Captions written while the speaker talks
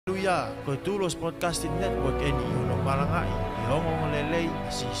Haleluya, ko tulos podcasting network eni uno malangai, ihongo lelei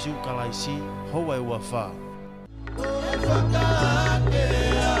si siu kalaisi howai wafa.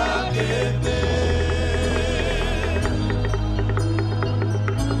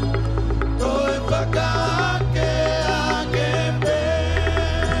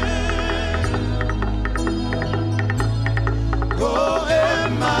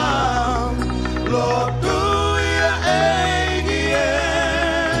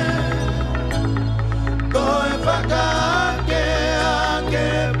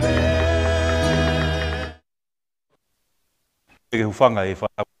 Ke hufanga e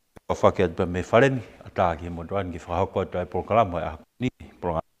whake atu me whareni, ata ki motoan ki Fakahoko Polokalama a ni,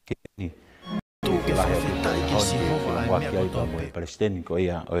 Polokalama ni. Tu ke whawhitai ki si hova ai mea Waki ai kotope. mo Palestine ko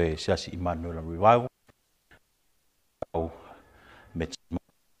ia o e Siasi Emmanuel Revival. Au Metisoni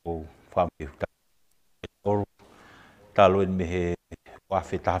o whame oru. Talo en me he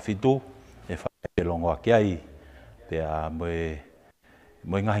wafe tahawhitu, e whake longo aki ai. Pea mo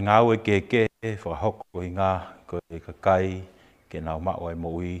ngahi ngau e ke Fakahoko ko inga ko e kakai, ke nau mao ai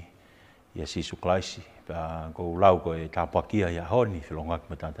mo'ui ia sisu klaisi pa ko lau ko e tapakia ia honi filonga ki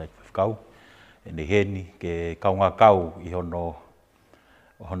matata Faifekau e ne heni ke kaunga kau i hono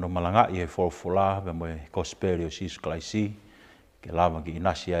malanga i fola pe mo gospel o sisu klaisi ke lava ki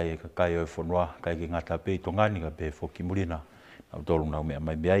inasi ai ka kai o fonua kai ki ngata pe tongani ka pe foki mulina na tolu na me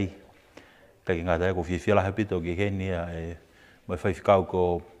mai ai kai ki ngata ko fie la hapito ki heni e mo Faifekau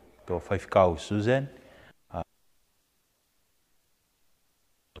ko Faifekau Susan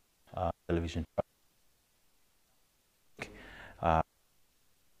television.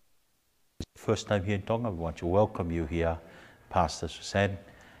 First time here in Tonga, we want to welcome you here, Pastor Susan,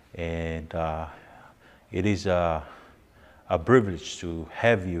 and it is a privilege to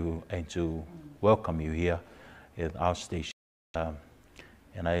have you and to welcome you here at our station.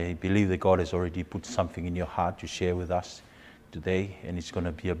 And I believe that God has already put something in your heart to share with us today, and it's going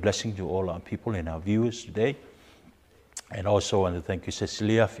to be a blessing to all our people and our viewers today. And also I want to thank you,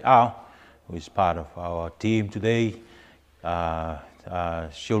 Cecilia, who is part of our team today.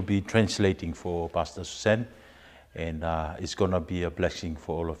 She'll be translating for Pastor Susan, and it's going to be a blessing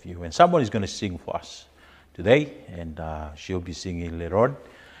for all of you. And someone is going to sing for us today, and she'll be singing later on.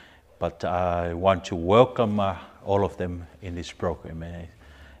 But I want to welcome all of them in this program.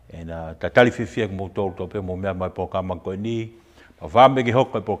 And tatali fifia mo tolu tope mo mea mai programa ko ni, pa vame ki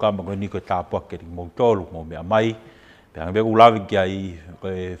hoko programa ko ni ko tāpua ke mo tolu mo mea mai. Pea ngebe ulawi ki ai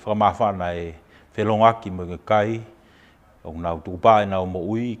koe whakamawhana e whelongaki mo ke kai o nau tukupa e nau mo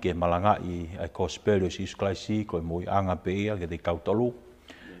ui ke malanga i ai gospel o Sisu Klaisi koe mo i anga pe ia ke te tautolu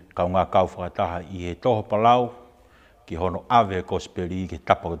kau ngā kau whakataha i he toho palau ki hono ave gospel i ke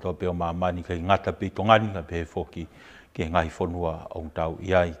tapa koto peo mamani ke ngata pe tongani ka pe foki ke ngai whonua o tau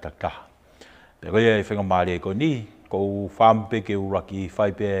i ai taktaha. Pea koe e whengamari e koe ni kou whampe ke uraki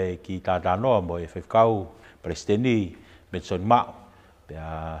whaipe ki tātanoa mo e Faifekau Palestine Metisoni mao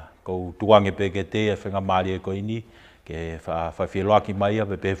pea kou tuange pe ke te e whenga maari e ko ini ke whawhiloaki mai a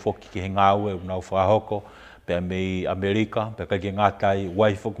pe foki ki he ngau e unau Fakahoko pea mei Amerika pea kai ke ngatai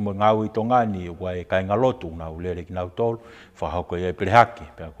wai foki mo ngau i tongani wai kai ngalotu unau lere ki nau tolu Fakahoko e perehaki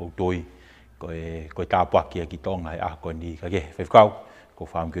pea kou toi koe tāpaki ki Tonga e ako ni ka ke Faifekau ko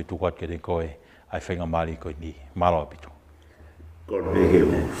whaam ke tukuat ke te koe ai whenga maari ko ini malo apito. Ko te he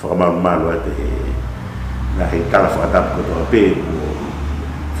whakamamalu a te na he tala whakatapu koto a pē ko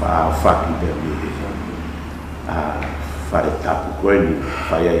whaki pēr me whare tapu koe ni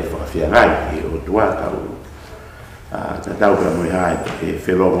whai ai whakawhiangai e o tua tau ta tau pēr mo i hae e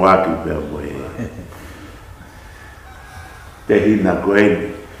whelongo aki pēr mo e te hina koe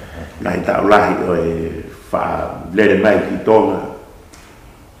ni na he tau lahi o e lere mai ki Tonga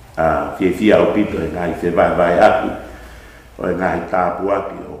whia o pito e ngai whewai aki o e ngai tāpu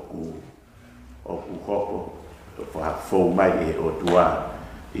aki o ku hopo fo mai e o tua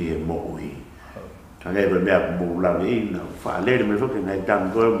e mo'ui kangai be mea mo la ni na fa le me fo ke ngai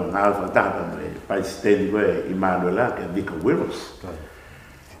tam go ma nga fa ta me pa stedi go Emmanuel ke Vicar Willis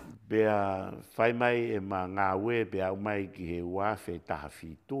be a fai mai e ma nga we be a mai ki he wa fe ta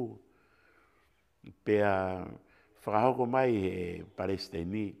fitu be a Fakahoko mai e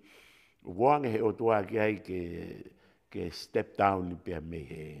Palestine wang he o tua ki ai ke step down ni pe me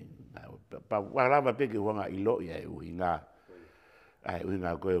he pa wala pe ke wanga ilo ia e uhinga ai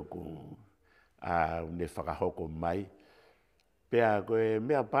uhinga ko ne Fakahoko mai pea ko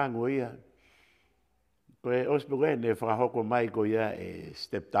mea pango ia ko ospo ne Fakahoko mai ko ia e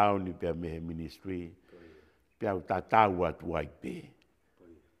step down ni pe me ministry pea tatau atu ai pe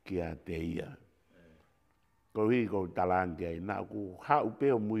ki a te ia ko hi ko talange na ku ha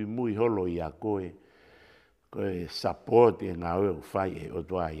upe mui holo ia koe support nga o fai o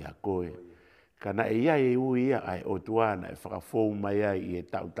toa ia koe kana ia ia ai o toa na whakafou mai ai e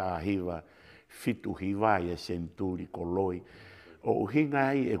tauta hiva fitu hiva ia senturi koloi o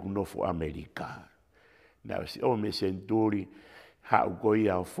hinga ai e kunofo Amerika na si o me senturi ha ko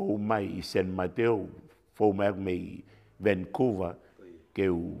ia fou mai i San Mateo fou mai me Vancouver ke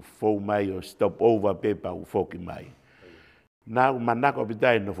u fou mai o stop over pepa u foki mai. Na manako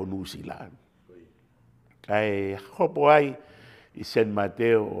pitai no fo New Zealand. Kai hopo ai i San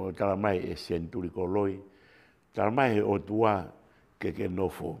Mateo o talamai e senturi koloi. Talamai o tua ke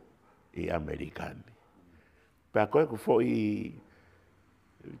nofo i Amerikani. Pa koe ku fo i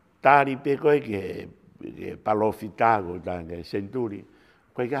tari pe koe ke palofitago tanga senturi.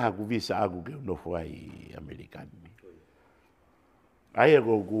 Koe ka haku visa aku ke nofo ai i Amerikani. Ai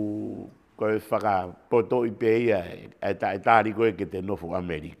ko whaka poto i pe ia e tāri koe ke te nofo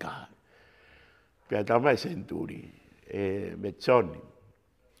Amerika. Pea tamai senturi, Metisoni,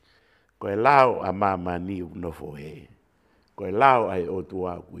 koe lao a mamani u nofo he. Koe lao ai o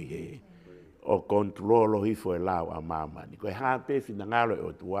tua kui he. O kontrolo hifo e lao a mamani. Koe hape fina ngalo e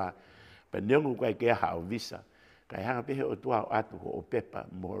o tua. Pe neongu koe kea hao visa. Kai hape he o tua o atu o pepa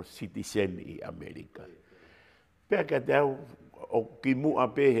mo citizen i Amerika. Pea ka te au o ki mua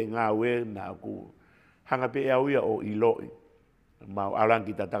pe he ngā we na ku hanga pe au ia o iloi mau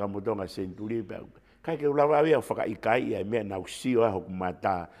alangi tataka motonga senturi pe kai ke ulawa ia whaka ikai ia mea na usio a hoku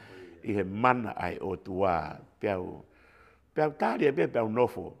mata i he mana ai o tua peau tari pe peau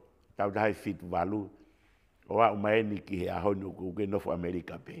nofo tau dai fit valu o a umaeni ki he ahonu ku ke nofo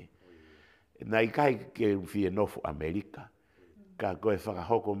Amerika pe na ikai ke fie nofo Amerika ka koe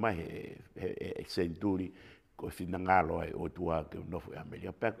Fakahoko mai he senturi ko fina ngalo ai o tua ke nofo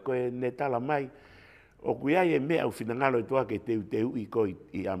Amerika pa koe ne tala mai o kuia e mea o fina ngalo tua ke teu i ko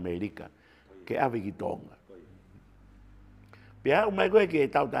i Amerika ke ave ki Tonga pea o mai koe ke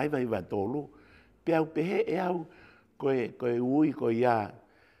tau taiva i wa tolu pea o pehe e au koe ui koe ia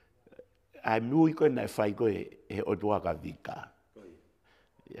ai mui koe nai whai koe he o tua ka vika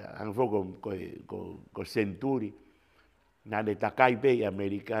ang foko ko senturi na le takai pe i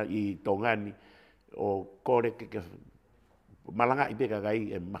Amerika i Tongani o kore ke malanga i peka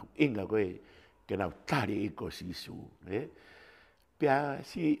kai e inga koe ke nau tari i ko sisu. Pea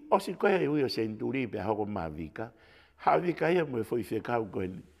si osi koe ui o senturi pea hoko mawika, hawika ia mo e Faifekau koe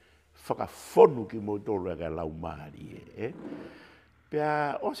whakafonu ki mo tolu e ka lau maari.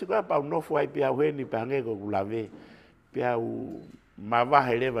 Pea osi koe pau nofo ai pea hueni pea ngeko kulave, pea u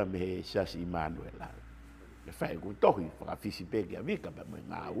mawahe lewa me he Sasi Manuela. Me whae ku tohi whakafisi peke a vika pa mo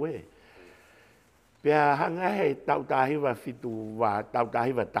ngā ue. Pea hanga he tau tahiwa fitu wa tau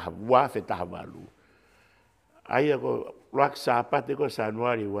tahiwa taha wafe taha walu. Aia ko luak sapate ko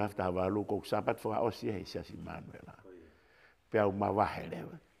sanuari wafe taha walu ko sapat whaka osi he Sasi Manuela. Pea u mawahe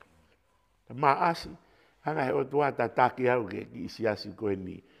lewa. Maasi, hanga he o tua tataki au ke ki siasi koe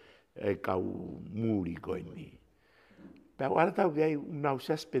ni e kau muri koe ni. Pea u alatau ki ai unau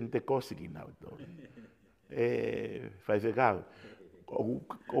sas pentekosi ki nau to. Faifekau.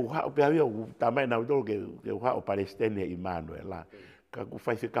 O hao pe avia o tamai na utolo ke o hao Palestina i Manuela ka ku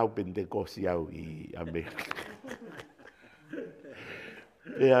Faifekau pentekosi au i Amerika.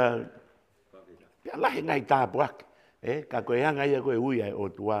 Pea lahi ngai tāpuak, ka koe hanga ia koe ui ai o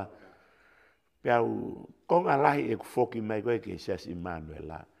tua. Pea konga lahi e ku foki mai koe ke Sasi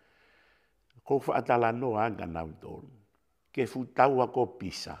Manuela. Ko whaatala no anga na utolo. Ke futau ako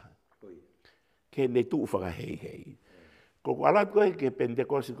pisa. Ke ne tuu whakahei hei. Ko alat koe ke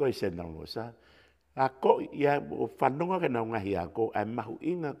pentekosi koe senangosa, a ko ia o whanonga ke nau ngahi ako, ai mahu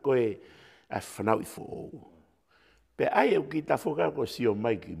inga koe a whanau i fōu. Pe ai au ki ta whoka ko sio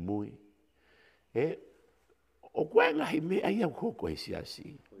mai ki mui. O koe ngahi me ai au hoko e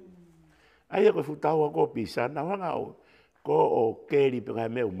siasi. Ai au koe futau ako pisa, na wanga o ko o keri pe kai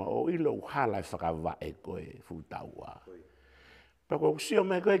meu ma o ilo uhala i whakawa e koe futau a. Pa ko sio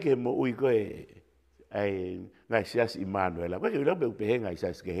mai koe ke mo ui koe ai ngai sias Manuela ko ke lo be pe ngai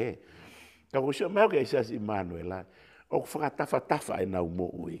sias ke he ka ko sio mai ke sias Manuela o whakatafa e nau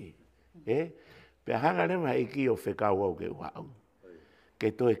mo ui pe hanga le mai ki o Fakahoko au ke wau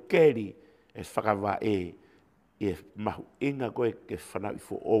ke to e keri e whakawa e mahu inga koe ke whanau i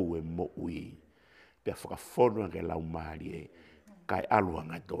fo ou e mo ui pe whakafono ke lau maari e kai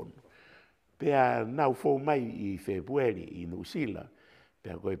aluanga tonu pe nau fo mai i Februari i New Zealand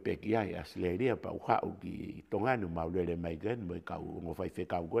pea koe peki ai asleria pa uhau ki tonganu maulele mai gen mo kau ngo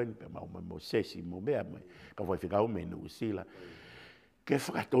Faifekau gen pe mau mo sesi mo mea mo ka Faifekau me no sila ke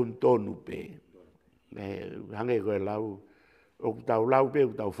whakatontonu pe hange koe lau, o tau lau pe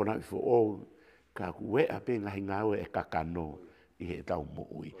o tau whanau fo o, ka kue a pe ngahi ngau e kakano i he tau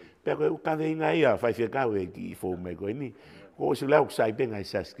mo'ui. Pea koe ukawe inga ia, Faifekau e ki i fō mai koe ni, ko o Siulai kusai pe ngai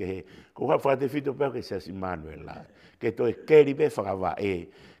sas ke he, ko hua whakate whito peo ke sas Immanuel la, ke toi keri pe whakawa e,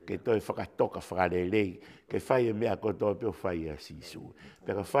 ke toi whakatoka whakarelei, ke whai e mea kotoa peo whai a sisu.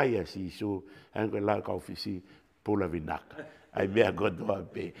 Pea ka whai a sisu, hange koe lau ka ofisi pula vinaka, ai mea kotoa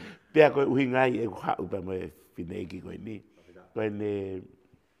pe. Pea koe uhi ngai e kuhau pa moe whineiki koe ni, koe ne,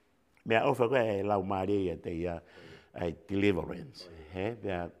 mea ofa koe e lau maari e te ia, ai deliverance, he,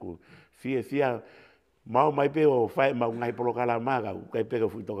 pea ku fia, mau mai pe o whae mau ngai Polokalama ka, kai peka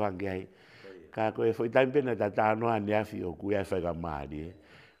fuitokangi ai, ka koe whaitaim pena ta tānoa ni afi o kuia whaika maari,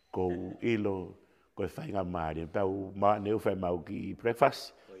 ko ilo koe whainga maari, pau ne uwhai mau ki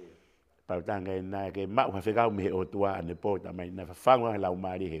breakfast, pau tanga e nā ke mau Faifekau me he o tua ane pōta mai, na whawhangwa lau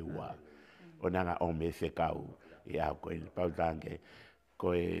maari he ua, o nanga o me Feikau, i au koe, pau tanga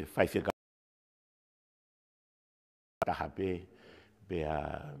koe Faifekau, taha pe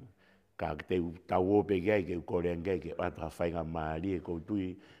ka te tau o pe gai ke korean gai ke ata whainga maari e ko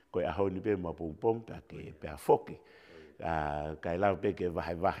tui koe ahoni pe ma poupom pe a foki. Kai lau pe ke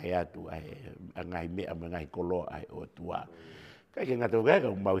vahe atu a ngai mea ma ngai kolo ai o tua. Kai ke ngata gai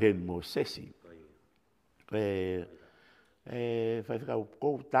ka mau hen mo sesi. Faifekau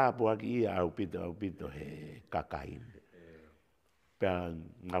kou tāpo aki ia au pito he kakain. Pea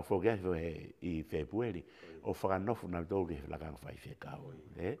ngau foki ai i Februari. O whakanofu na tō ke whakang Faifekau.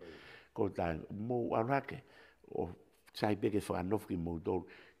 Ko tā mō arake, o sai peke whakanofu ki mō tōru,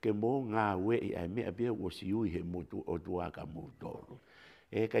 ke mō ngā wei ai mea pia o Siui he o tuaka mō tōru.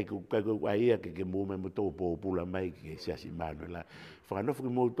 Kai ku aia ke mō me mō tō pōpula mai ke siasi Immanuel. Whakanofu ki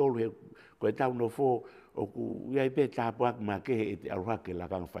mō tōru he koe tau no fō, o ku iai pe tāpuak makehe e te aruhake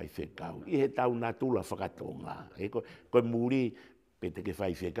lakang Faifekau. I he tau nā tula whakatonga. Koe muri, pete ke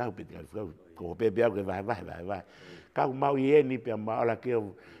Faifekau, pete ke Faifekau, ko pepe au ke vai. Kau mau i eni pia maola ke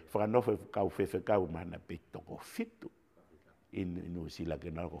whakanofu kau Faifekau mana pe toko fitu. Inu sila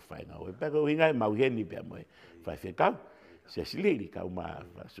ke nao ko whainga oe. Peko hingai mau i eni pia moe Faifekau, se siliri kau ma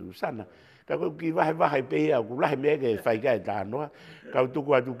Susana. Kau ki vai pe ia, ku lahe mea ke whaikai tānoa. Kau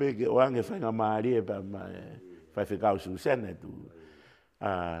tuku atu pe ke oange whainga maari e pa Faifekau Susana tu.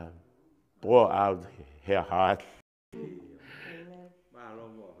 Pour out her heart.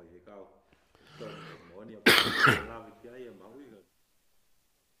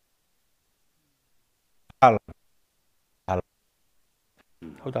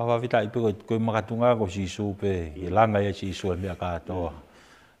 Hau tā whawhita i peko koe makatunga ko sisu pe i langa ia sisu e mea kātoa.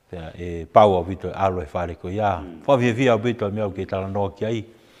 Pea e pau au pito e alo e whare ko ia. Whawhiawhia au pito e mea au ke tala noa ki ai.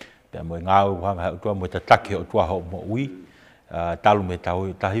 Pea moe ngāu hanga hau tua moe ta take o tua hau mo ui. Talu me tau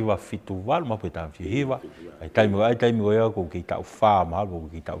tahiwa fitu walu mapu e tāwhi hiwa. Ai taimi o ia ko ki tau whaa mahalu, ko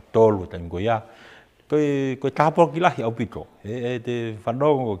ki tau tolu, taimi ko ia. Koe tāpura ki lahi au pito. Te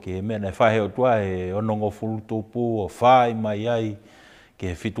whanongo ke mea nei whahe o tua e onongo fulutupu o whai mai ai.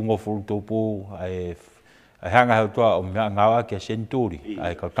 Ke fitungo fulutupu ai hanga hau tua o mea ngawa ke senturi.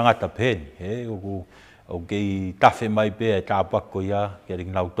 Ai kau tangata peni. O kei tawhi mai pe e tāpura ko ia. Ke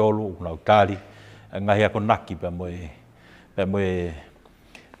ringi nau tolu, nau tari. Ngahi ako naki pe moe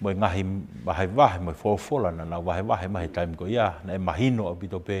ngahi wahe moe whōwhola na nau wahe mahe taimi ko ia. Na e mahino au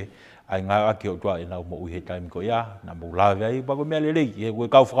pito pe. Ai ngā aki o tua e nau mo ui he taimi ko ia, na mo lawe ai, wako mea lelei, e koe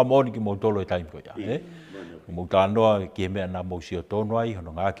kau whakamooni ki mo tolo he taimi ko ia. Mo tānoa ki he mea nā mo si o tono ai,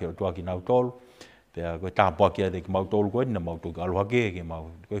 hono ngā aki o tua ki nau tolo, pea koe tāpua ki a te ki mau tolo koe, na mau tō ki aluhake, ki mau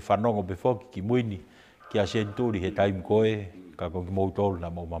koe whanongo pe whoki ki muini, ki a senturi he taimi koe, ka koe ki mau tolo, na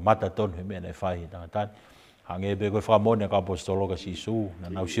mau mamata tono he mea nei whai he tangatani. Hange pe koe whakamoni a ka apostolo ka sisu, na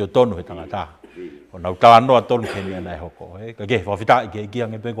nau si o tono he tangata. O nau tānoa tono ke mea nei hoko. Ka ke whawhitai ke ki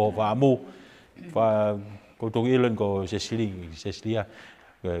ange pe ko whaamu. Ko toki ilan ko Cecilia,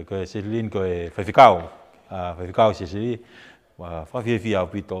 ko Cecilin ko e Faifekau. Faifekau Cecilia. Whawhiawhia au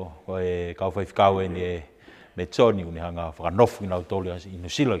pito, ko e kau Faifekau e ni Metisoni, uni hanga whakanofu ki nau tolu i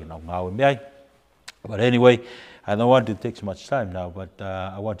Nusila ki nau ngāwe meai. But anyway, I don't want to take so much time now, but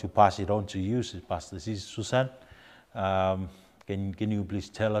I want to pass it on to you, Pastor Susan. Can you please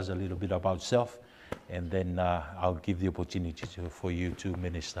tell us a little bit about yourself, and then I'll give the opportunity for you to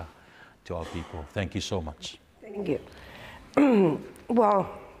minister to our people. Thank you so much. Thank you. Well,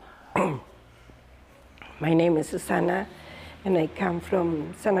 my name is Susana, and I come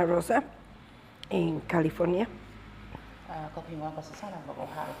from Santa Rosa in California.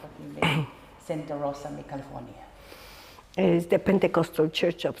 Santa Rosa, California. It's the Pentecostal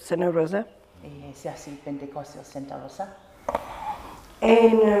Church of Santa Rosa. Pentecostal Santa Rosa.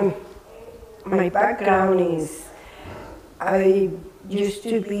 And my background is I used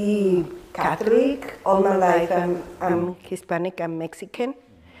to be Catholic all my life. I'm Hispanic, I'm Mexican.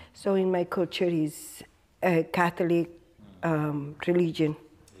 So in my culture is Catholic religion.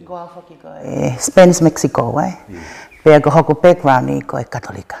 Spanish Mexico, eh? Pea ko hoko background ni ko e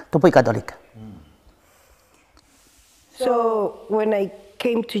Katolika, tupui Katolika. So when I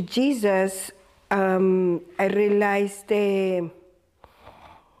came to Jesus, I realized I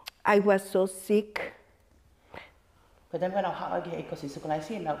was so sick. But then when I had a ecosystem,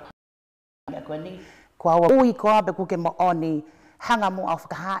 ko awa ui ko abe kuke mo oni hanga mo au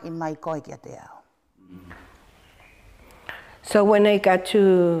whakaha I mai koe kia te ao. So when I got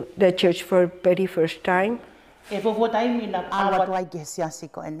to the church for the very first time,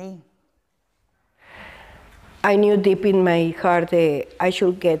 I knew deep in my heart that I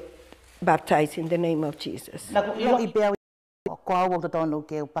should get baptized in the name of Jesus.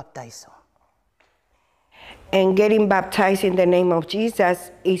 And getting baptized in the name of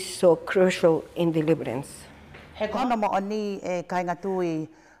Jesus is so crucial in deliverance.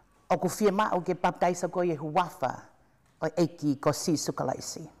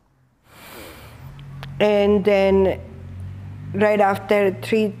 And then right after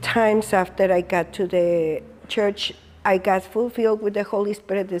 3 times after I got to the church, I got fulfilled with the Holy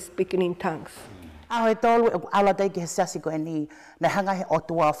Spirit speaking in tongues. And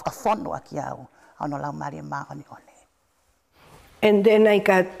then I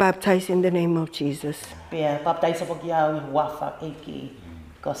got baptized in the name of Jesus. When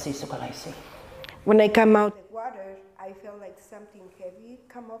I come out of the water, I felt like something heavy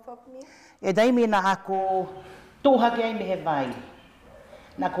come off of me.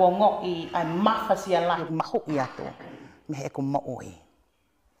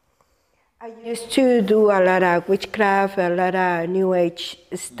 I used to do a lot of witchcraft, a lot of New Age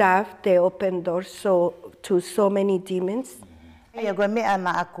stuff. They opened doors to so many demons. And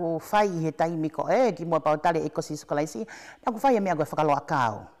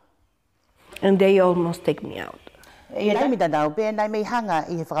they almost take me out.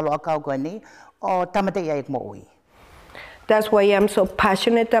 That's why I'm so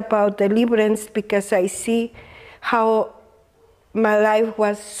passionate about deliverance, because I see how my life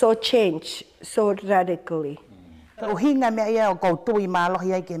was so changed so radically. I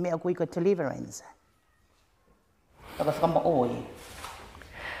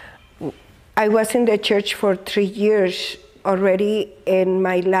was in the church for 3 years already, and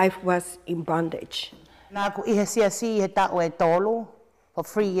my life was in bondage. For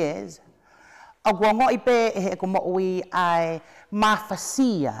 3 years.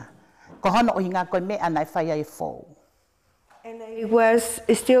 And I was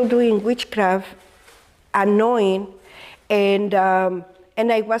still doing witchcraft, annoying, and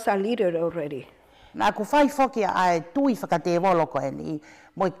I was a leader already.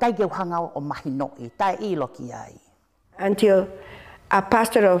 Until a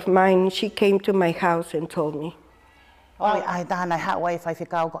pastor of mine, she came to my house and told me, so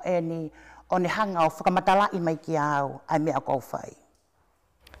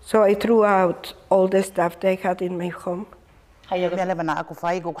I threw out all the stuff that I had in my home. And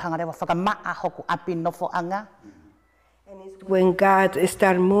it's when God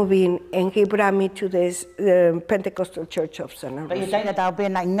started moving, and He brought me to this Pentecostal Church of Santa Rosa.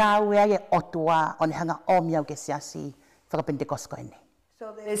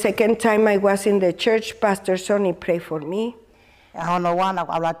 So the second time I was in the church, Pastor Sonny prayed for me. And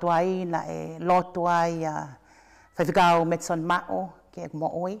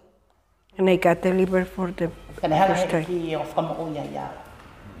I got delivered for the first time.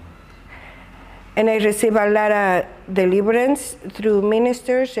 And I received a lot of deliverance through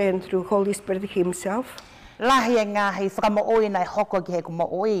ministers and through Holy Spirit Himself.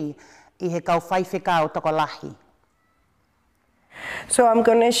 So I'm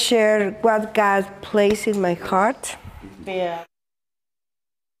going to share what God placed in my heart.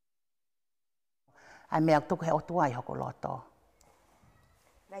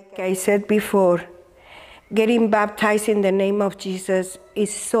 Like I said before, getting baptized in the name of Jesus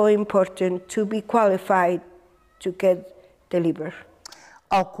is so important to be qualified to get delivered.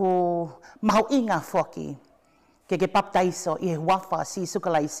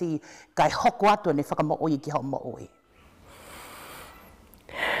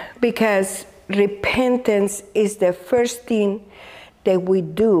 Because repentance is the first thing that we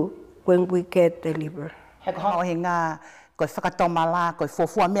do when we get delivered.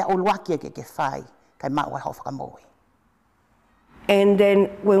 And then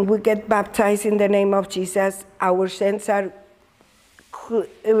when we get baptized in the name of Jesus, our sins are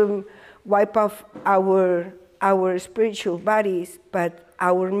wipe off our spiritual bodies, but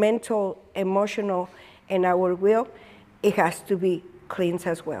our mental, emotional, and our will, it has to be cleansed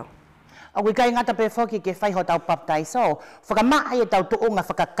as well. O kai ngata pe foki ke fai ho tau baptaiso, whakamai e tau tuunga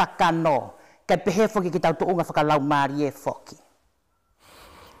whakakakano, kai pehe foki ke tau tuunga whakalau mari e foki.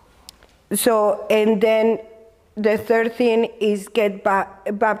 So, and then the third thing is get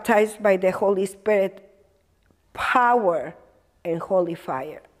baptized by the Holy Spirit, power and holy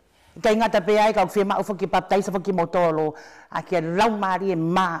fire. Kai ngata pe ai kau whia mau foki baptaisa foki motolo, a kia lau mari e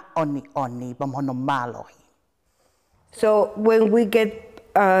ma oni, pamono malohi. So when we get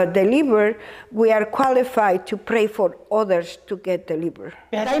delivered, we are qualified to pray for others to get delivered.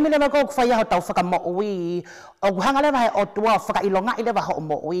 Taimi lewa ko whaia ho tau Fakamo'Ui, o hanga lewa he o tua whakailonga I lewa ho o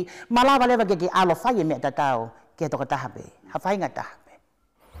mo'ui, malawa lewa ke alo whaia mea tatau, ke toka tahape, ha whainga tahape.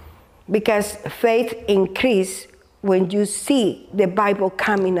 Because faith increases when you see the Bible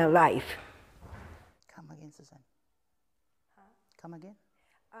coming alive. Come again, Susan. Come again.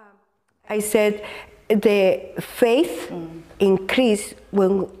 I said the faith increases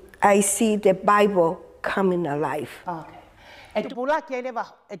when I see the Bible coming alive. Okay. E tupulaki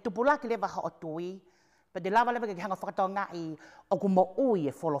lewa ho o tui, pa de lava lewa ke hanga whakatonga I o ku mo'ui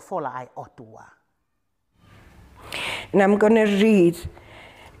e wholofola ai o tua. And I'm going to read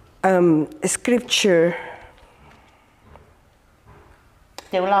scripture.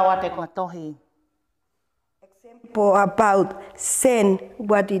 Te ulawa te katohi. About sin,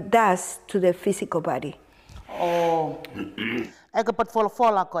 what it does to the physical body. Oh, e ka pat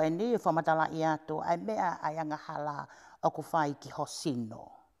wholofola ko e ni whamatala I atu, ai mea ai anga hala o ku whai ki ho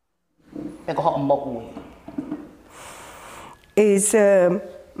sino. E ko ho mo'ui. Is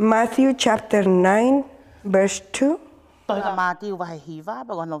Matthew chapter 9, verse 2. Tohi ka Mātiu wahe hiva,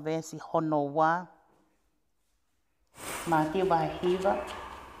 bago no vesi hono wa. Mātiu wahe hiva,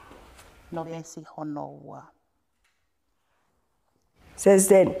 no vesi hono wa. Says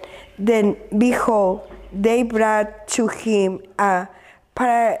then behold, they brought to him a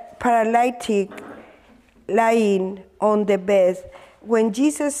paralytic lying on the bed. When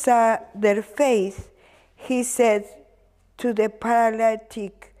Jesus saw their faith, he said to the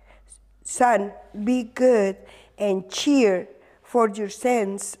paralytic, "Son, be good and cheer, for your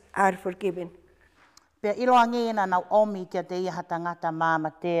sins are forgiven." Pea iloa ngena nau omi kia te iha tangata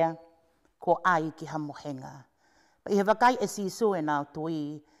māmatea, ko ai ki hamohenga. Pa iha wakai e sisu e nau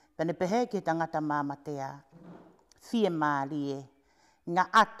tui, pene pehe ki tangata māmatea, fie mālie, ngā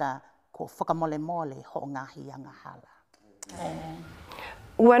ata ko whakamole mole ho ngahi anga hala. Amen.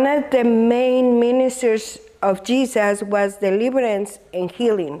 One of the main ministers of Jesus was deliverance and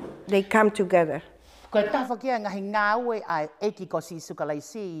healing. They come together. Ko e tawhakia ngahi ngāue ai eki ko sisu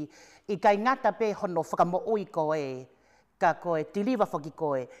kalaisi, I kai ngata pe hono Fakamo'Ui koe, ka koe tiliwa whaki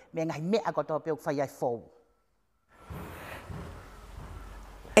koe, me ngahi mea koto pe whai ai fōu.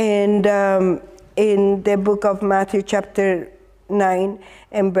 And in the book of Matthew chapter 9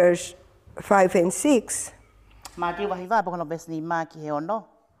 and verse 5 and 6, Mātiu wahi wā pokono besni mā ki he ono.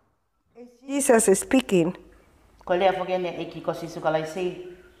 Jesus is speaking. Ko lea whakene eki ko sisu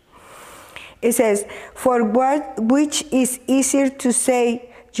kalaisi. It says, "For which is easier to say,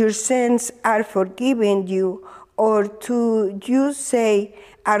 your sins are forgiven you, or to you say,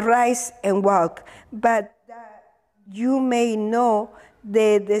 arise and walk, but that you may know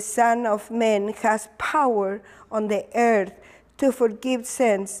that the Son of Man has power on the earth to forgive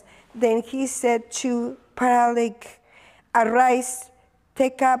sins." Then he said to paralytic, "Arise,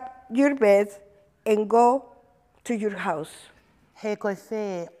 take up your bed, and go to your house." He koe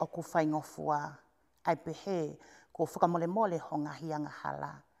whē o ku whaingofua, ai pehe ko whakamole mole ho ngahi anga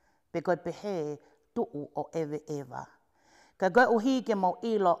hala, pe koe pehe tu'u o ewe ewa. Ka koe uhi ke mau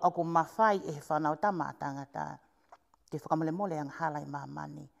ilo o ku mawhai e he whanau tama tangata, ke whakamole mole anga hala I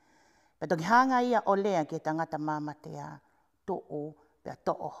mamani. Pe toki hanga ia o lea ke tangata mamatea, tu'u pia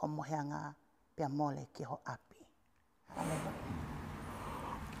to'o homoheanga, pia mole ke ho api.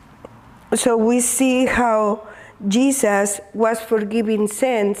 So we see how Jesus was forgiving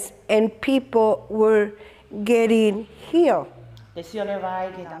sins and people were getting healed. Te Sione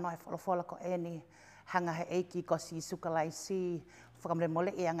vai ke tano e wholofola ko eni, hanga he eiki ko si sukalaisi, whakamole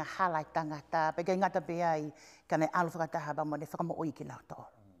mole e anga hala I tangata, pe kei ngata pe ai, kane alu whakataha ba mo ne Fakamo'Ui ki nau tō.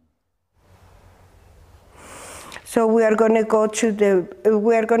 So we are going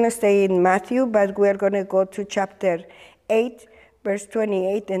to stay in Matthew, but we are going to go to chapter 8, verse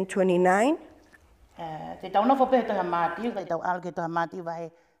 28 and 29. Te tau nofo pehe toha Mātiu, te tau alu ke toha Mātiu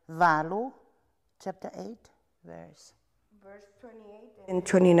vai Valu, chapter 8, verse 28 and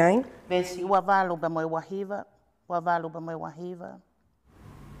 29. Verse ua Valu ba moe wahiva, ua Valu ba moe wahiva.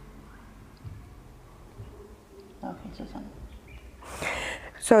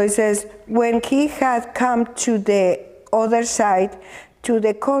 So it says, when he had come to the other side, to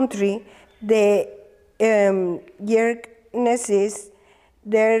the country, the Gergenesis,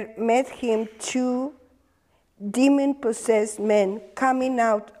 there met him 2 demon-possessed men coming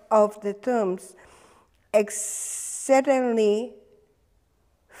out of the tombs, exceedingly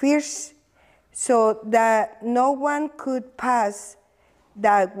fierce, so that no one could pass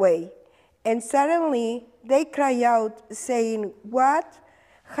that way. And suddenly they cry out, saying, what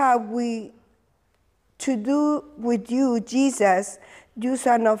have we to do with you, Jesus, you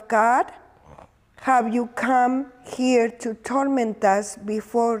Son of God? Have you come here to torment us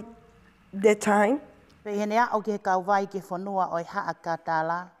before the time? Pehenea o ke kau vai ke whanua o haa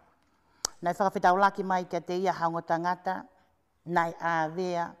katala. Nai whakawhetau laki mai ke te ia hango tangata. Nai a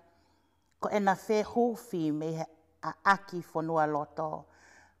vea. Ko ena whe huwhi me a aki whanua loto.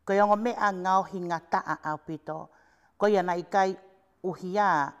 Ko iongo mea ngau hi ngā taa au pito. Ko ia nai kai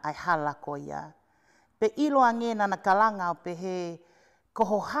uhia ai hala ko ia. Pe iloa ngena na kalanga o pehe ko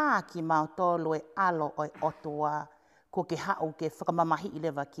hoha ki mautolo e alo o otua. Ko ke hau ke whakamamahi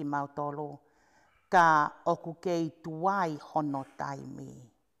ilewa ki mautolo. Ka oku kei tuai hono taimi.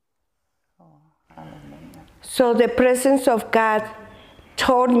 So the presence of God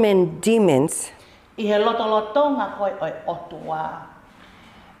torment demons. I he lotolotonga koe oi otua.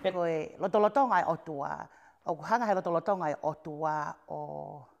 Pe koe lotolotonga ai otua. O kuhanga he lotolotonga ai otua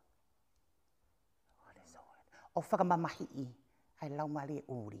o whakamamahi ai laumari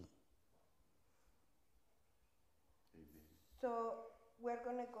uri. So we're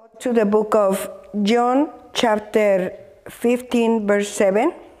going to go to the book of John, chapter 15, verse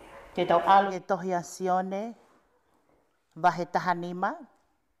 7. Te tau alu e tohia Sione, vahe tahanima.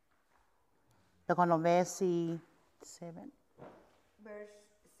 Te kono versi 7. Verse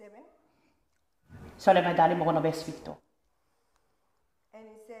 7. Sole mai dali mo kono versi 5. And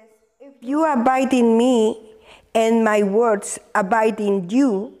it says, if you abide in me and my words abide in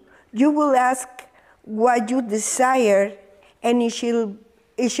you, you will ask what you desire and it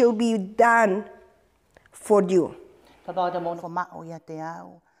shall be done for you. Ka bau te mo no ma'o ia te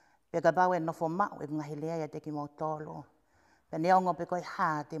au. Pe ka bau e no fo ma'o e ngahi lea ia te ki mo tolo. Pe neongo pe koi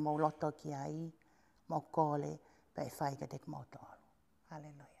ha te mo loto ki ai, mo kole, pe whai ka te ki mo tolo.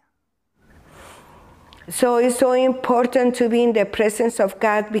 Hallelujah. So it's so important to be in the presence of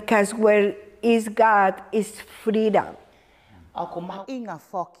God because where is God is freedom. Au ko mahu inga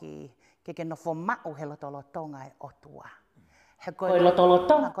foki ke no fo ma'o he lotolotonga e otua. He koe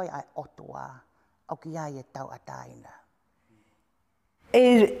lotolotonga koe ai otua. Au ki ai e tau ataina.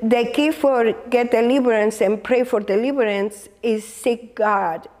 The key for get deliverance and pray for deliverance is seek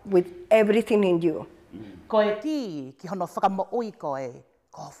God with everything in you. Koe ki hono Fakamo'Ui koe,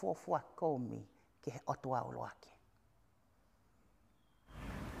 ko fuafua komi ki he otua uloake.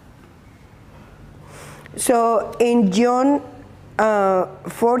 So in John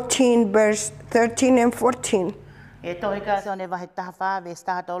 14, verse 13 and 14. E tohi ka Sione vahe taha ves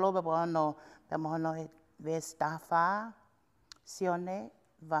taha tolo pe mohono e ves taha Sione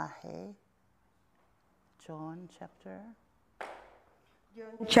vahe John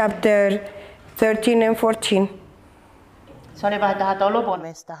chapter 13 and 14. Sione vahe taha tolo pe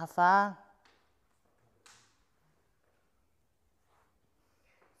ves taha.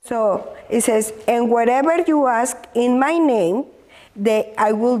 So it says, and whatever you ask in my name,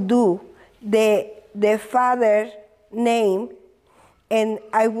 I will do. The Father name, and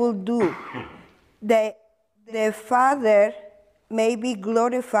I will do. The Father may be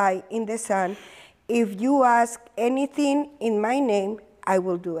glorified in the Son. If you ask anything in my name, I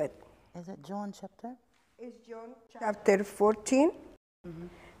will do it. Is it John chapter? It's John chapter 14,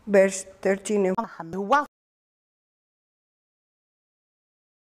 verse 13 and 14.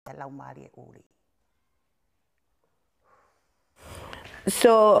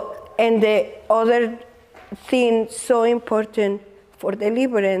 So, and the other thing so important for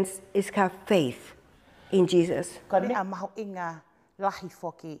deliverance is have faith in Jesus. Ko mea maho inga lahi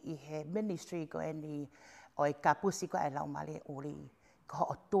foki I he ministry ko eni o I kapusi ko e laumale uri ko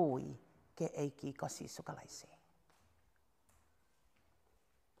o tui ke eiki ko si sukalaisi.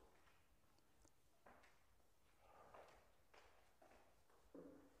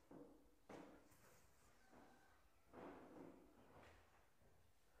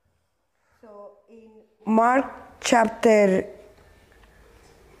 So in Mark chapter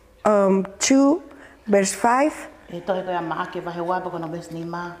 2, verse 5,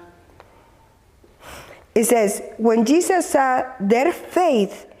 it says, when Jesus saw their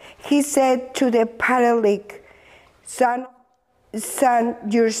faith, he said to the paralytic, Son,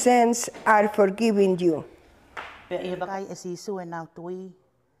 your sins are forgiven you. Pe e wakai e si sue nau tui.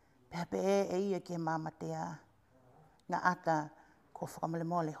 Pe e ia ke mamatea. Ngā ata ko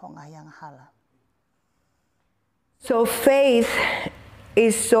whakamole honga hianga hala. So faith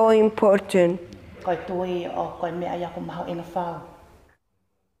is so important. Koe tui o koe mea ia ko maho ina whau.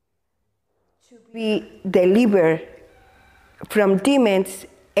 To be delivered from demons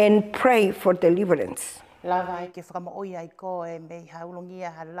and pray for deliverance. Lawa ke Fakamo'Ui ai koe me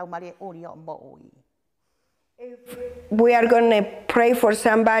haulungia ha lau mare ori o mo'ui. We are going to pray for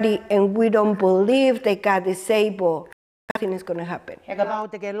somebody and we don't believe that God is able, nothing is going to happen. He ka pau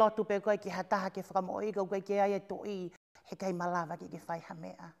te ke lotu pe koe ki hataha ke Fakamo'Ui ko koe ke ai e tui he kai malawa ki whai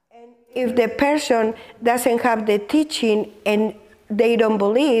hamea. And if the person doesn't have the teaching and they don't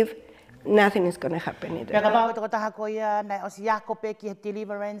believe, nothing is going to happen either. Pe ka pau te kotaha ko ia nei o si ako pe ki he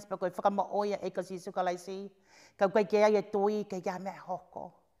deliverance pe koe Fakamo'Ui e ka si sukalaisi. Ka koe ke ai e tui ke ia mea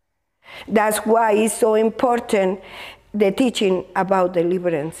hoko. That's why it's so important, the teaching about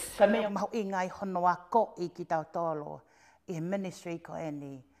deliverance. Ka mea mahu i ngai honoa ko i ki Taukolo i he ministry ko e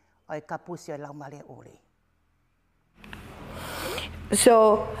ni o e kapusi o lau mare uri.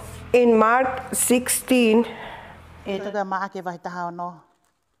 So in Mark 16, E tuka maa ke wahi taha ono.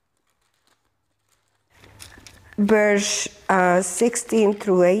 verse 16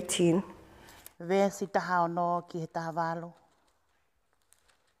 through 18. Versi taha ono ki he taha walo.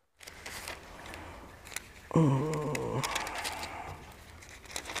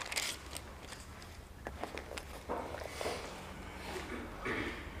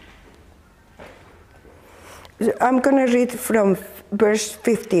 I'm going to read from verse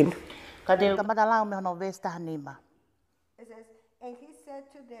 15. Ka te kamatalau me hono versi taha nima. It says, and he said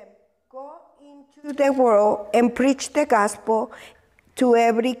to them, go into the world and preach the gospel to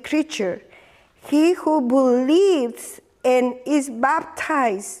every creature. He who believes and is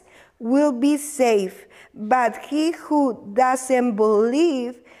baptized will be saved, but he who doesn't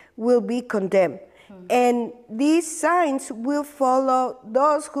believe will be condemned. And these signs will follow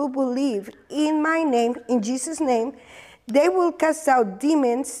those who believe in my name, in Jesus' name. They will cast out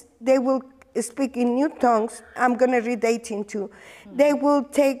demons. They will speak in new tongues. I'm going to read 18 too. They will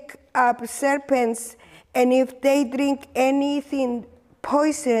take up serpents, and if they drink anything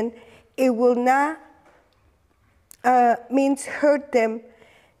poison, it will not means hurt them.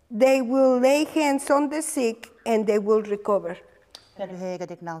 They will lay hands on the sick, and they will recover. Pelu he ka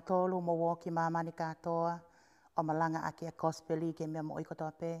te knau tolu mo woki mamani katoa o malanga aki a kospeli ke mea mo oi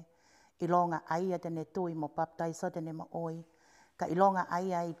kotoa pe. Ilonga aia tene tui mo baptaiso tene mo oi. Ka ilonga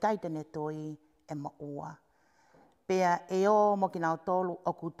aia I tai tene tui e mo ua. Pea e o mo ki nau tolu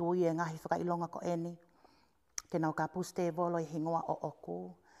o kutui e ngahi whaka ilonga ko eni. Te nau ka puste e volo I hingoa o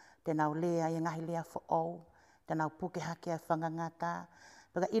oku. Te nau lea e ngahi lea fo au. Te nau puke hake a whangangata.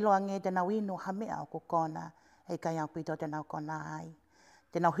 Paka iloange te nau inu hamea o kukona. Hei kai au pito te nau kona ai.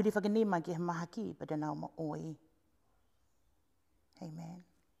 Te nau hiri whakinima ki he maha ki, pa te nau mo oi. Amen.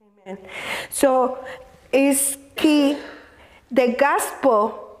 Amen. So it's key, the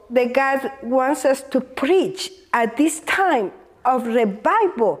gospel that God wants us to preach at this time of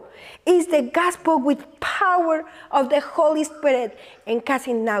revival is the gospel with power of the Holy Spirit and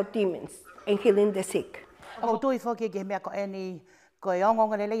casting out demons and healing the sick. O tui whoki ke mea ko eni, ko e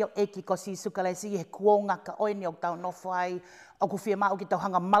ongonga lelei o eki ko si sukalesi he kuonga ka oeni o tau nofai, o ku whia mau ki tau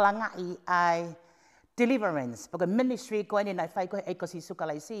hanga malangai ai deliverance. Paka ministry ko eni nai whai ko he eko si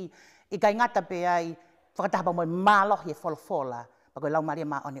sukalesi, I kai ngata pe ai whakatahapa mo mālohi e wholofola, paka lau maria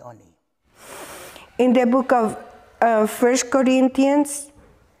mā oni oni. In the book of 1 Corinthians,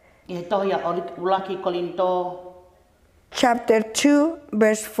 I he tohia o ulaki kolinto, chapter 2,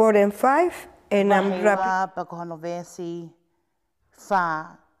 verse 4 and 5, and I'm wrapping. Mahewa, paka hono versi,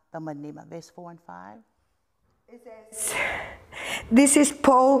 fa, pamanima, verse 4 and 5. It says, this is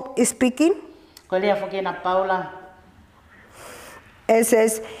Paul speaking. Ko lea whoki na Paula. It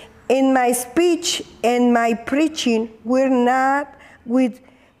says, in my speech and my preaching were not with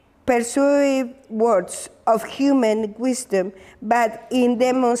persuasive words of human wisdom, but in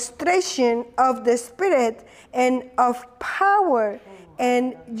demonstration of the Spirit and of power.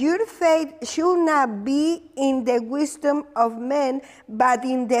 And your faith should not be in the wisdom of men, but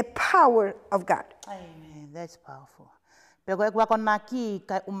in the power of God. Amen. That's powerful. Pero e kua kona ki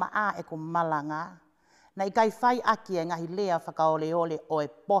kai umaa e ku malanga. Na I kai whai aki e ngahi lea whakaoleole o e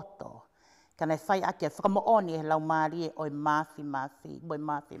poto. Ka nei whai aki e whakamooni e lau maari e o e mafi.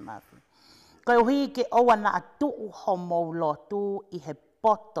 Kai uhi ke owa na atu homo lotu I he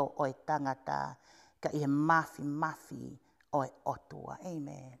poto o e tangata. Ka I he mafi o e otua.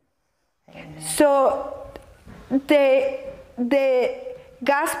 Amen. Amen. So the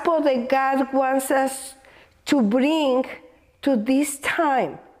gospel that God wants us to bring to this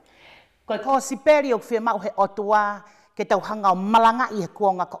time. Ko ko si peri o fie mau he otua ke tau hanga o malanga I he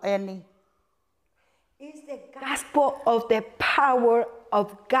kuonga ko eni. It's the gospel of the power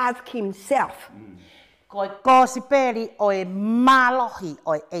of God Himself. Ko si peri o e malohi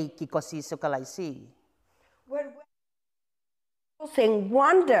o e eiki ko si sukalaisi. Where and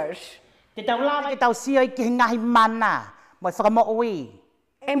wonders. Te tau lava ke tau sia I ki ngahi mana mo e Fakamo'Ui.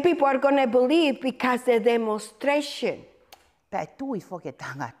 And people are going to believe because the demonstration. Pea tui fo ke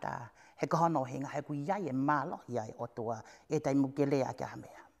tangata he kohono hinga he ku iai e malohi ai otua e tai mukelea ke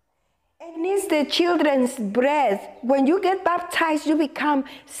hamea. And it's the children's bread. When you get baptized, you become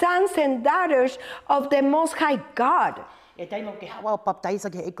sons and daughters of the Most High God. E tai mo ke hawa o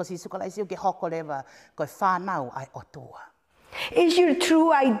baptaisa ke eko si sukalaisi o ke hoko lewa ko e whanau ai otua. It's your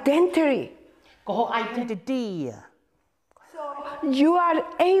true identity. Ko ho identity. You are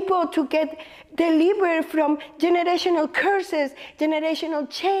able to get delivered from generational curses, generational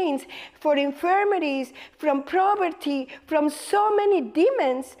chains, for infirmities, from poverty, from so many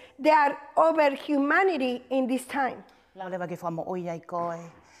demons that are over humanity in this time. Lau lewa ke whamo'oi ai koe.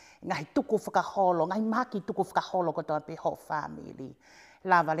 Ngahi tuku whakaholo, ngahi maki tuku whakaholo ko toa pe ho family.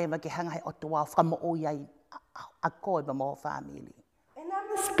 Lava lewa ke hangai otua whamo'oi ai a koe ba mo family. And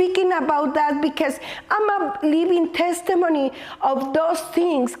I'm speaking about that because I'm a living testimony of those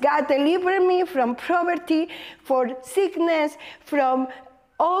things. God delivered me from poverty, from sickness, from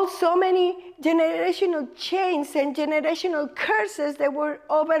all so many generational chains and generational curses that were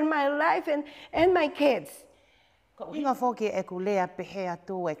over my life and my kids. Ko inga foki e ku lea pehe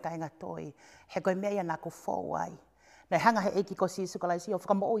atu e kainga toi. He koe mea na ku fōu ai. Nei hanga he eki ko si sukalaisi o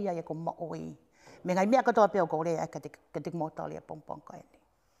whakamo'oi ai e ko mo'oi. Me ngai mea katoa peo ko lea ka te motali a pompong ko eni.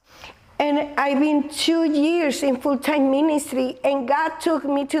 And I've been 2 years in full-time ministry, and God took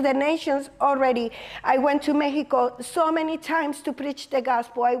me to the nations already. I went to Mexico so many times to preach the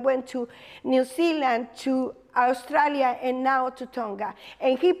gospel. I went to New Zealand, to Australia, and now to Tonga.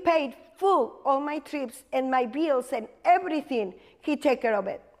 And He paid full all my trips and my bills and everything. He take care of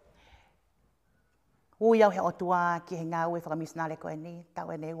it. Ui au he otua ki he ngā ue whakamisnare ko eni, tau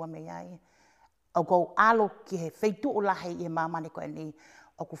e nei ua me ai. Au kou alo ki he Feitu'u lahe I e mamane ko eni,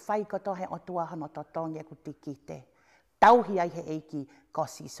 o ku whai koto he otua hano totongi e ku tiki te. Tauhi ai he eiki ko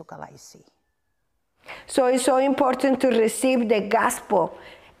si sukalaisi. So it's so important to receive the gospel.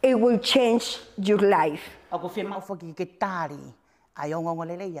 It will change your life. O ku whi mau whoki ke tāri, ai o ngongo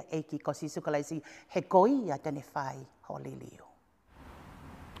leleia eiki ko si sukalaisi, he koi a tene whai ho lilio.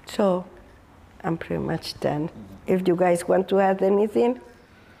 So I'm pretty much done. If you guys want to add anything.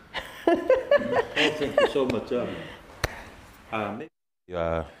 Thank you so much.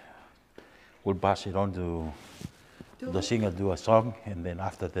 We'll pass it on to the singer, do a song, and then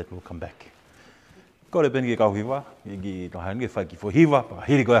after that we'll come back. Ko le peni ke kau hiwa, i no hange whai ki fo hiwa, pa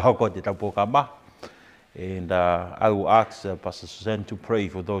hiri koe hoko te taupokama. And I will ask Pastor Suzanne to pray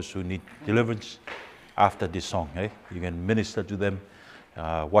for those who need deliverance after this song. You can minister to them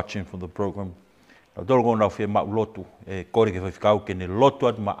watching from the program. Nau toro kona whea mau lotu, kore ke Faifekau ke ne lotu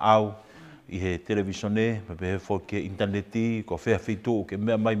atu ma au I he televisone, me pehe fo ke interneti, ko whea Feitu'u ke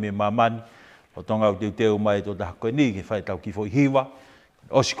mea mai me mamani. O tonga o teu mai to taha koe ni, ke whai tau ki fo hiwa.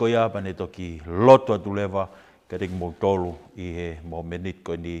 Osi ko ia, pane toki lotu atu lewa, ke reki mō tolu I he mō menit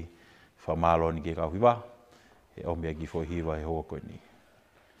koe ni, whamalo ni ke kau hiwa. He o mea ki fo hiwa he hoa koe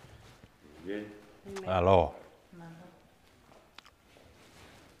ni. Alo.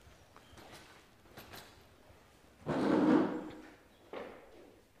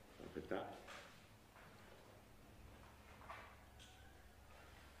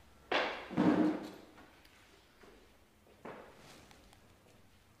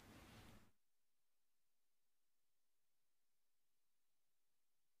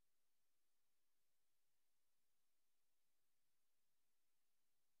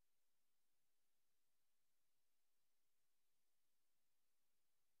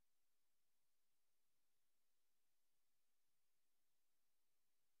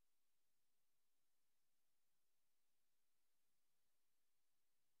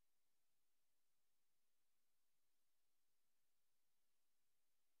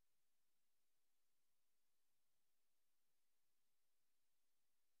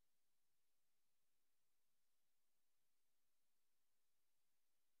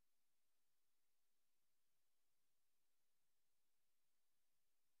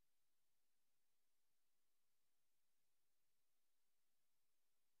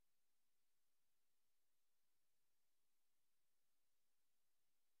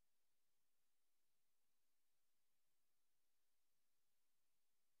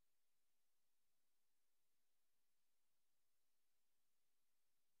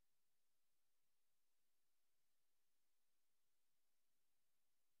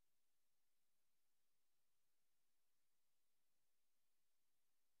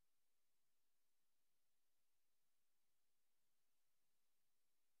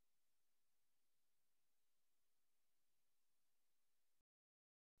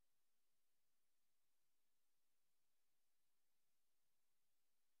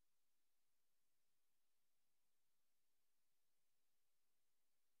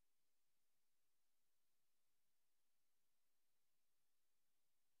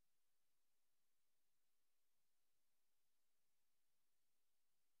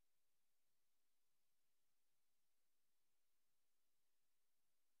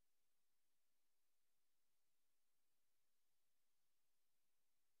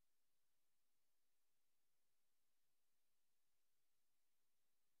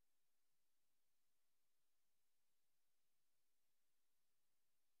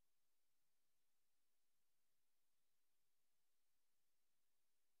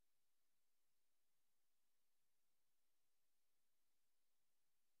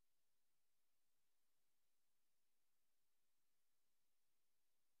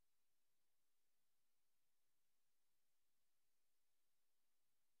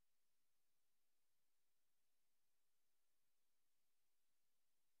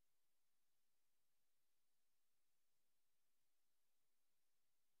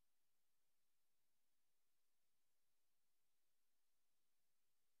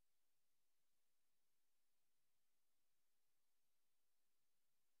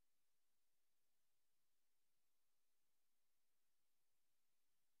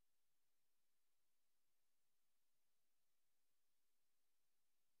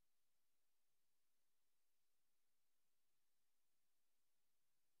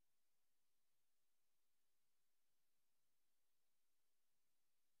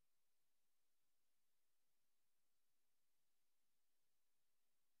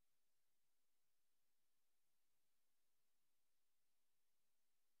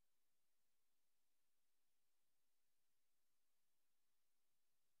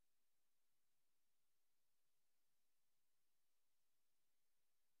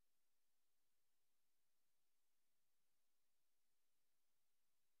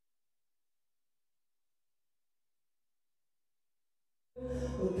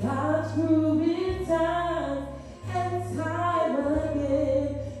 But God's proving time and time again,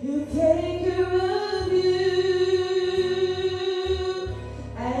 He'll take care of you,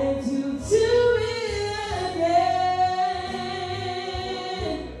 and you do it again.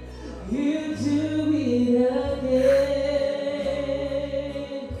 You do it again.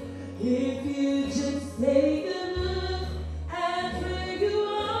 If you just take a look at where you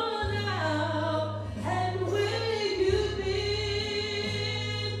are now and where you've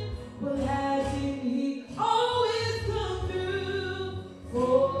been, well, hasn't He always come through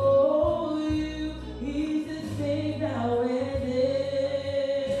for you? He's the same now and then.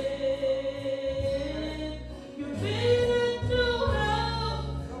 You may not know how,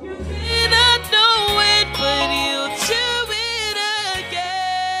 you may not know it, but He'll do it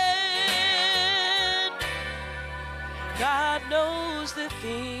again. God knows the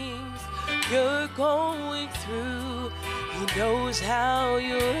things you're going through. He knows how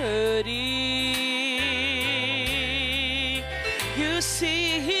you're hurting. You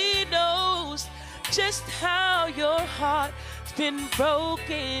see, He knows just how your heart's been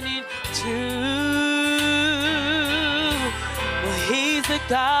broken in two. Well, He's the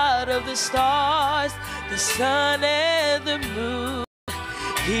God of the stars, the sun and the moon.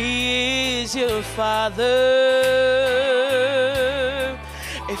 He is your Father.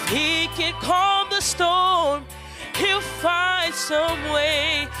 If He can calm the storm, He'll find some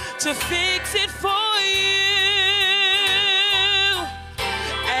way to fix it for you,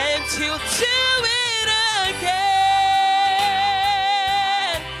 and He'll do it again.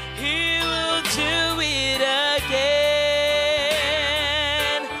 He will do it again.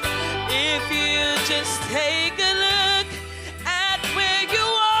 If you just take a look at where you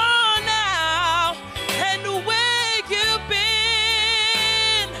are now and where you've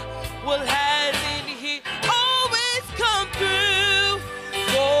been, well, hasn't He always come through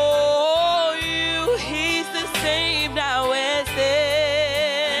for you? He's the same now as then.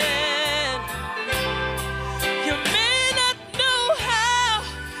 You may not know how,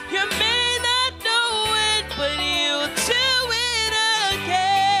 you may not know it, but He'll do it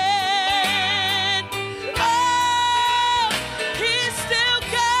again. Oh, He's still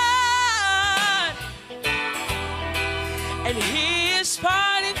God, and He is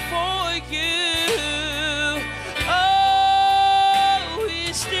fighting for you. Oh,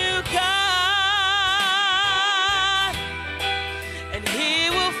 He's still God, and He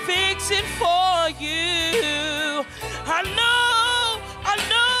will fix it for you. I know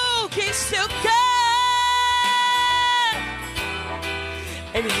He's still God,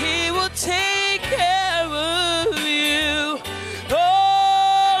 and He will take care of you.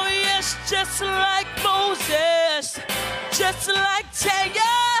 Oh, yes, just like Moses, just like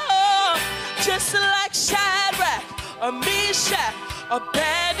Daniel, just like Shadrach, or Meshach, or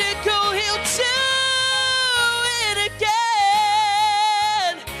Abednego, He'll do it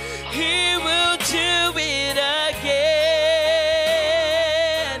again. He will do it again.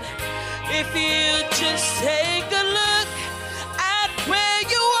 If you just take a look at where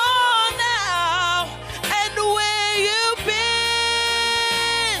you are now and where you've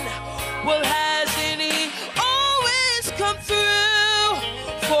been, well, hasn't He always come through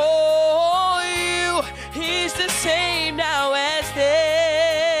for you? He's the same now as then.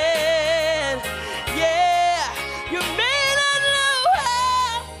 Yeah, you may not know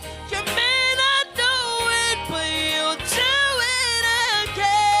how, you may not know it, but He'll do it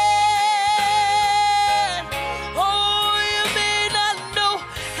again. Oh, you may not know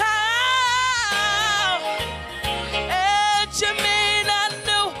how, and you may not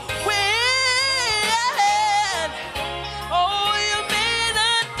know when. Oh, you may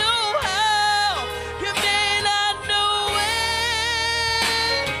not know how, you may not know when.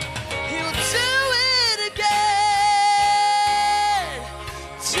 He'll do it again.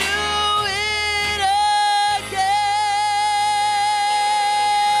 Do it again.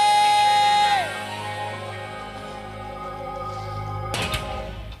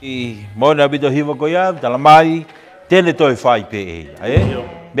 I mona bito hiwa ko ia, tala mai, tene toi whai pe e.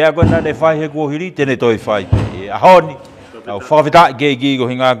 Mea koe nane whai he kuohiri, tene toi whai pe e. Ahoni, au whakawhita ke ki ko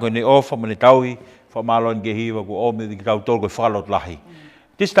hinga koe ne ofa mo ne tauhi, whamalon ke hiwa ko ome di ki tau tolo koe whalot lahi.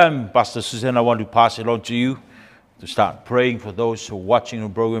 This time, Pastor Susan, I want to pass it on to you to start praying for those who are watching the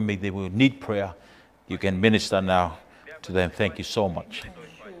program. Maybe they will need prayer. You can minister now to them. Thank you so much.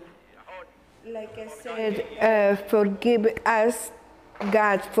 Like I said, forgive us,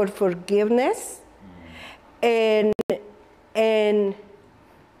 God, for forgiveness and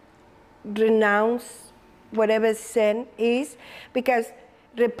renounce whatever sin is, because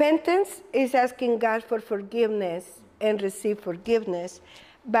repentance is asking God for forgiveness and receive forgiveness,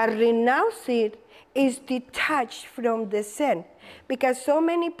 But renouncing is detached from the sin, because so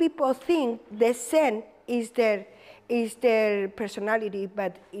many people think the sin is their personality,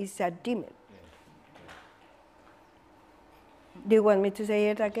 but it's a demon. Do you want me to say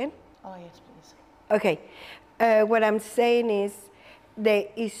it again? Oh, yes, please. Okay. What I'm saying is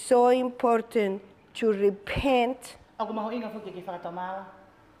that it's so important to repent, Ako maho inga fuki ki whakatamala.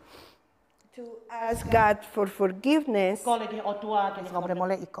 to ask God for forgiveness, Kole ki o tua ki whakamole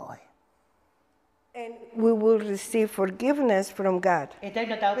mole I koe. and we will receive forgiveness from God. E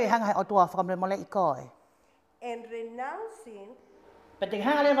teina tau e hanga o tua whakamole mole I koe. And renouncing Pa te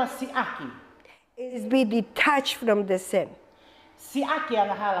hanga lewa si aki. is be detached from the sin. Si aki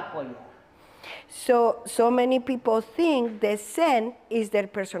anga hala koe. So many people think the sin is their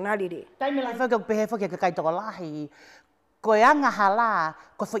personality. Taimi lai whakau pehe whaki ka kai toko lahi. Koe anga hala,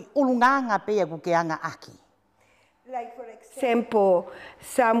 koe whai ulunganga pea ku ke anga aki. Like, for example,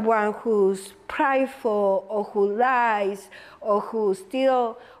 someone who's prideful, or who lies, or who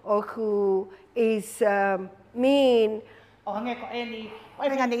steals, or who is mean. O hange ko eni, o e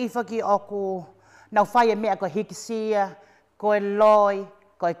ngani I whaki o ku nau whai e mea koe hikisia, koe loi,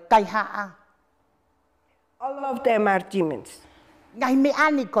 koe kaihaa. All of them are demons. Ngai me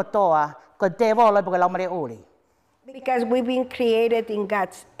ani kotoa, koe te wolo po koe laumare uri. Because we've been created in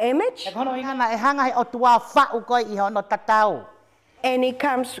God's image, E kono ingana e hanga he o tua whau koe I hono tatau. and it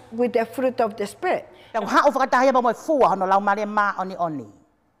comes with the fruit of the Spirit. Tau hao whakatahia pa moe fua hono laumare ma oni oni.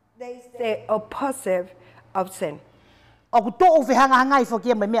 That is the opposite of sin. O ku tōu whi hanga hangai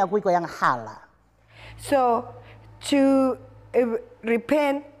whakia me mea kui koe anga hala. So to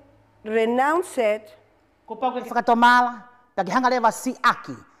repent, renounce it, Ko pau koe whakatomala, ta ki hanga lewa si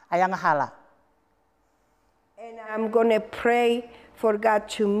aki ai anga hala. and I'm going to pray for God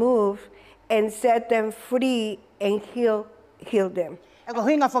to move and set them free and heal them. E ko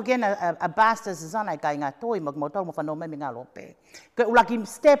hinga whakia na a basta Susanna kai ngā toi mo tau mo whanau me me ngā lope. Koe ulaki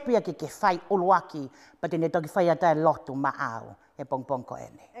step ia ki ke whai uluaki, pa tene toki whai atai lotu ma au, e pongpong ko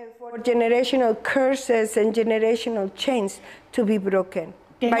ene. And for generational curses and generational chains to be broken.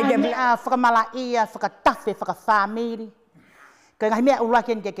 By the blood. Mea whakamala ia, whakatafe, whakawhamiri. Koe ngahi mea uluaki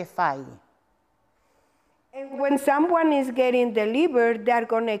en ke whai. And when someone is getting delivered, they're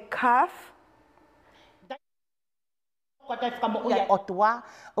going to cough, Ko tai Fakamo'Ui o tua,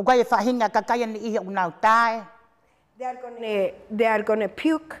 o kai e whahinga kakai ni ihi unau tae. they are going to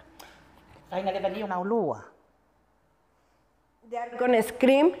puke, Whahinga lewa ni unau lua. they are going to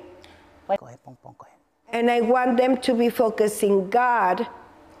scream, Ko e pongpong ko ene. and I want them to be focusing God,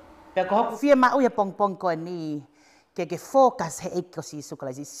 Pea ko hoku fia mau e pongpong ko ni, ke focus he eiko si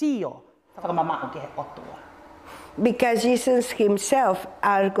sukalaisi sio, whakamama o ke he otua. because Jesus himself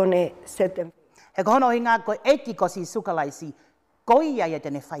are going to set them free. He ko hono hinga ko eiki ko si sukalaisi, ko ia ia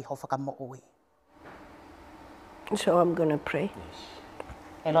tene whai ho Fakamo'Ui. So I'm going to pray.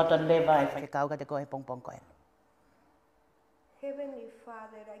 E loto lewa e Faifekau ka te ko he pongpong ko ene. Heavenly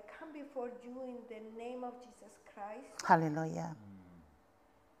Father, I come before you in the name of Jesus Christ, Hallelujah.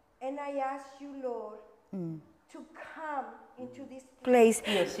 and I ask you, Lord, to come into this place,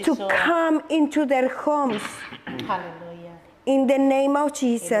 to come into their homes. Hallelujah. In the name of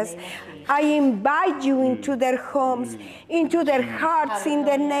Jesus, I invite you into their homes, into their hearts, in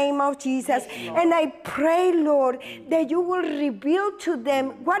the name of Jesus. And I pray, Lord, that you will reveal to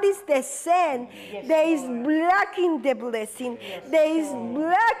them what is the sin that is blocking the blessing, that is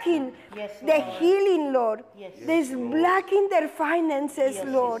blocking the healing, Lord, that is blocking their finances,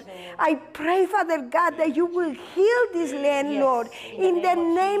 Lord. I pray, Father God, that you will heal this land, Lord, in the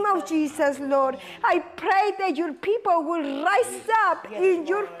name of Jesus, Lord. I pray that your people will rise up in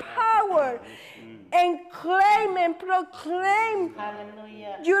your power and claim and proclaim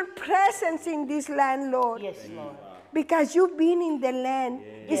your presence in this land, Lord. Yes, Lord. Because you've been in the land.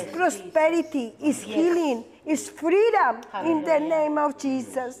 It's prosperity, it's healing, it's freedom in the name of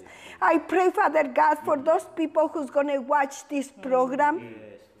Jesus. I pray, Father God, for those people who's going to watch this program.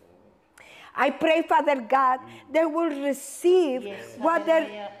 I pray, Father God, they will receive what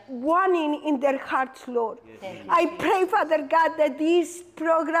they're wanting in their hearts, Lord. I pray, Father God, that this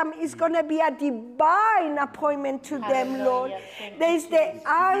program is going to be a divine appointment to them, Lord. There is the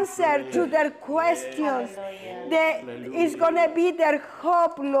answer to their questions. There is going to be their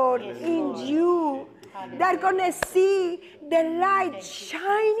hope, Lord, in you. They're going to see the light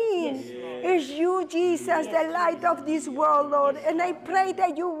shining is you, Jesus, the light of this world, Lord. And I pray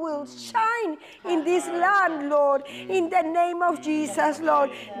that you will shine in this land, Lord, in the name of Jesus,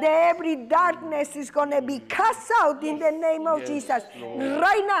 Lord. That every darkness is going to be cast out in the name of Jesus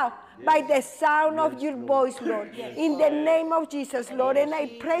right now. By the sound of your voice, Lord. In the name of Jesus, Lord. And I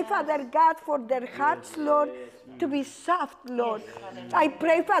pray, Father God, for their hearts, Lord, to be soft, Lord. I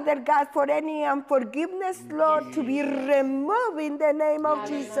pray, Father God, for any unforgiveness, Lord, to be removed in the name of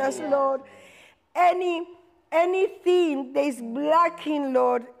Jesus, Lord. Anything that is blocking,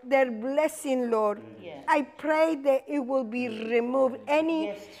 Lord, their blessing, Lord, I pray that it will be removed.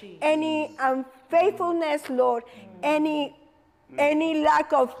 Any unfaithfulness, Lord, any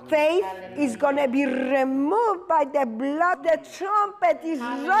lack of faith is going to be removed by the blood. The trumpet is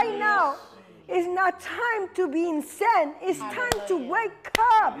right now. It's not time to be insane. It's time to wake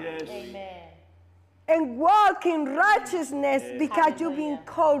up and walk in righteousness because you've been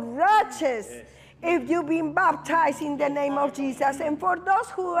called righteous if you've been baptized in the name of Jesus. And for those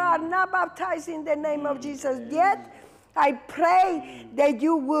who are not baptized in the name of Jesus yet, I pray that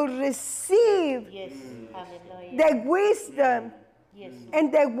you will receive the wisdom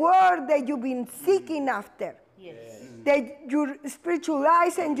and the word that you've been seeking after. That your spiritual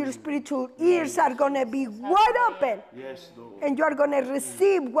eyes and your spiritual ears are going to be wide open. And you are going to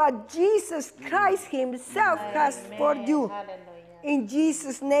receive what Jesus Christ himself has for you. In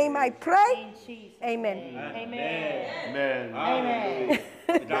Jesus' name I pray. Amen. Amen. Amen.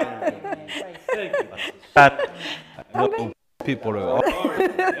 People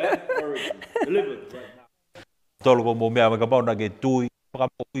tolgo mo mea ka pauna ke tui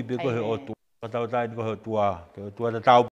Fakamo'Ui be ko he o tu tau tai ko he tua ke tua tau